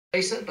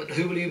Racer, but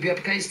who will you be up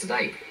against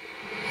today?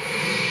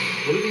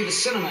 Will it be the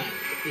Cinnamon?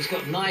 He's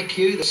got an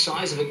IQ the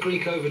size of a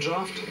Greek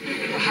overdraft.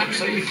 Perhaps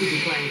so, you could be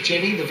playing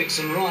Jenny, the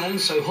Vixen Ryan,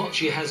 so hot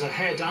she has her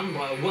hair done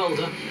by a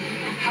welder.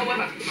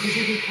 However, could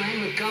you be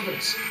playing the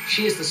Governess?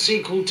 She is the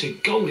sequel to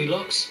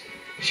Goldilocks.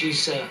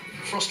 She's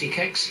Frosty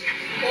Keks.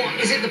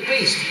 Or is it the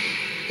Beast?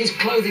 His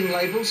clothing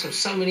labels have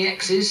so many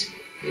X's,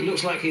 it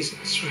looks like his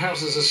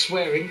trousers are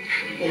swearing.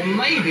 Or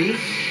maybe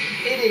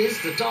it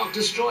is the Dark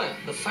Destroyer,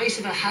 the face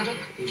of a haddock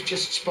who's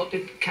just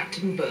spotted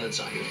Captain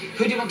Birdseye.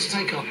 Who do you want to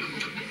take on?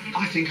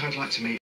 I think I'd like to meet